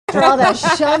for all that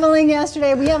shoveling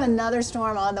yesterday. We have another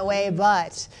storm on the way,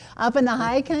 but up in the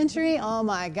high country, oh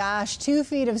my gosh, 2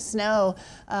 feet of snow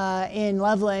in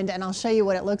Loveland, and I'll show you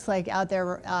what it looks like out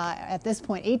there at this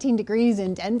point. 18 degrees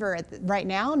in Denver right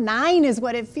now. 9 is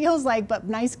what it feels like, but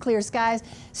nice clear skies.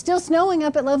 Still snowing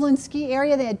up at Loveland Ski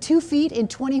Area. They had 2 feet in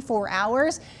 24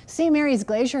 hours. St. Mary's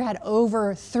Glacier had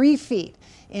over 3 feet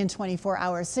in 24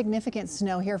 hours. Significant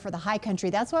snow here for the high country.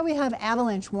 That's why we have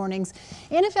avalanche warnings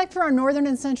in effect for our northern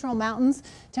and central mountains.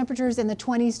 Temperatures in the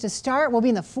 20s to start. We'll be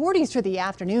in the 40s for the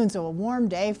afternoon, so a warm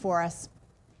day for us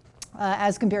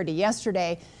as compared to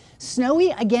yesterday.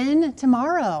 Snowy again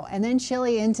tomorrow, and then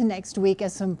chilly into next week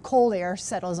as some cold air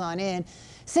settles on in.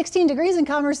 16 degrees in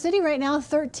Commerce City right now,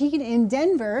 13 in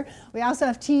Denver. We also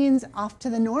have teens off to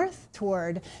the north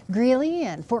toward Greeley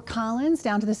and Fort Collins,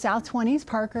 down to the south 20s,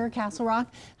 Parker, Castle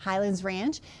Rock, Highlands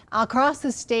Ranch. Across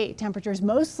the state, temperatures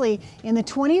mostly in the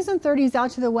 20s and 30s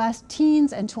out to the west,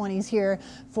 teens and 20s here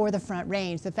for the Front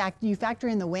Range. The fact you factor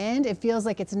in the wind, it feels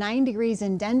like it's 9 degrees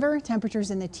in Denver, temperatures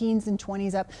in the teens and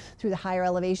 20s up through the higher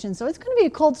elevation. So it's going to be a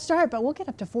cold start, but we'll get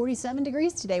up to 47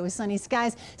 degrees today with sunny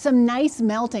skies. Some nice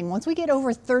melting. Once we get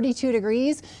over 32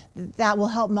 degrees, that will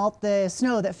help melt the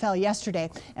snow that fell yesterday,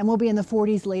 and we'll be in the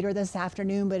 40s later this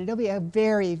afternoon, but it'll be a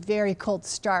very, very cold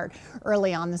start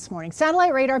early on this morning.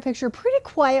 Satellite radar picture pretty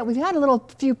quiet. We've had a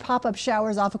few pop-up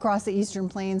showers off across the eastern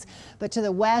plains, but to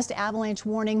the west, avalanche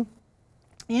warning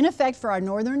in effect for our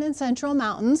northern and central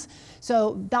mountains.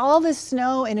 So all this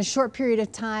snow in a short period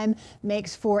of time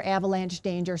makes for avalanche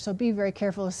danger. So be very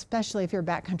careful, especially if you're a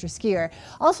backcountry skier.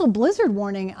 Also blizzard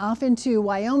warning off into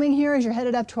Wyoming here as you're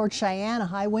headed up towards Cheyenne, a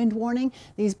high wind warning.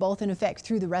 These both in effect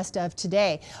through the rest of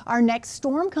today. Our next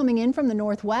storm coming in from the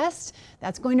northwest,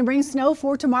 that's going to bring snow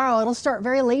for tomorrow. It'll start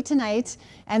very late tonight,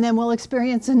 and then we'll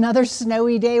experience another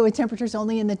snowy day with temperatures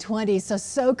only in the 20s. So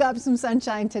soak up some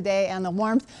sunshine today and the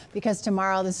warmth, because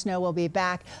tomorrow the snow will be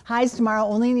back. Highs tomorrow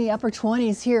only in the upper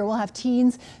 20s here. We'll have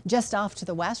teens just off to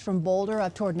the west from Boulder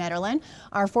up toward Nederland.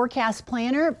 Our forecast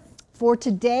planner for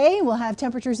today, we'll have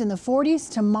temperatures in the 40s.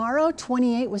 Tomorrow,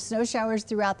 28 with snow showers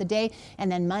throughout the day.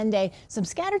 And then Monday, some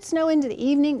scattered snow into the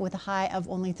evening with a high of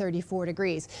only 34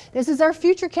 degrees. This is our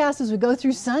futurecast as we go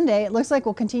through Sunday. It looks like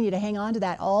we'll continue to hang on to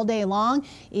that all day long.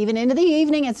 Even into the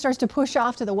evening, it starts to push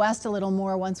off to the west a little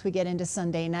more once we get into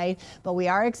Sunday night. But we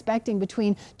are expecting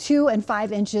between 2 and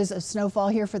 5 inches of snowfall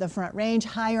here for the Front Range.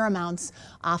 Higher amounts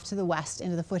off to the west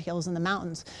into the foothills and the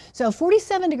mountains. So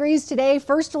 47 degrees today.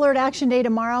 First alert action day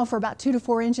tomorrow for about 2 to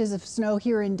 4 inches of snow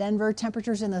here in Denver.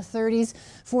 Temperatures in the 30s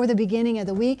for the beginning of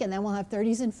the week, and then we'll have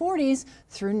 30s and 40s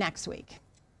through next week.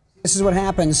 This is what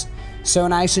happens. So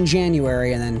nice in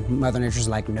January, and then Mother Nature's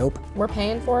like, nope. We're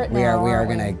paying for it now. We are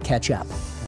going to catch up.